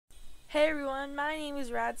Hey everyone, my name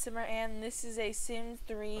is Radsimmer and this is a Sims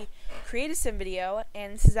 3 Create a Sim video,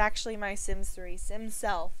 and this is actually my Sims 3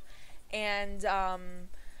 Simself, and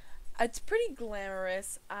it's pretty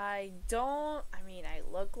glamorous. I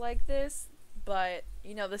look like this, but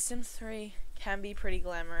you know, the Sims 3 can be pretty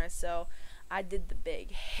glamorous, so I did the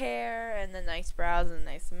big hair and the nice brows and the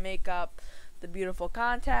nice makeup, the beautiful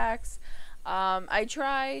contacts. I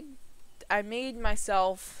made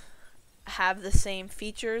myself have the same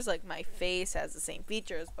features, like my face has the same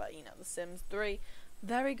features, but you know, the Sims 3,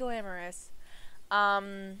 very glamorous.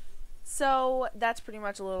 So that's pretty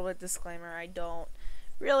much a little bit disclaimer. I don't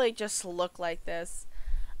really just look like this,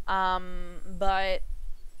 but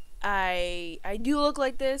I do look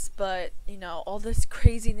like this, but you know, all this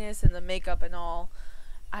craziness and the makeup and all,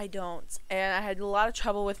 I don't. And I had a lot of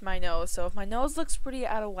trouble with my nose, so if my nose looks pretty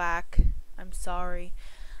out of whack, I'm sorry.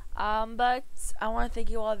 But I want to thank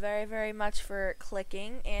you all very, very much for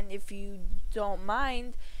clicking, and if you don't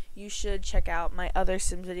mind, you should check out my other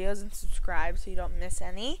Sims videos and subscribe so you don't miss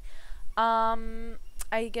any.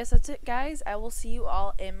 I guess that's it, guys. I will see you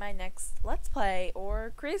all in my next Let's Play,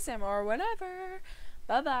 or Create a Sim, or whatever.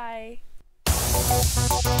 Bye-bye.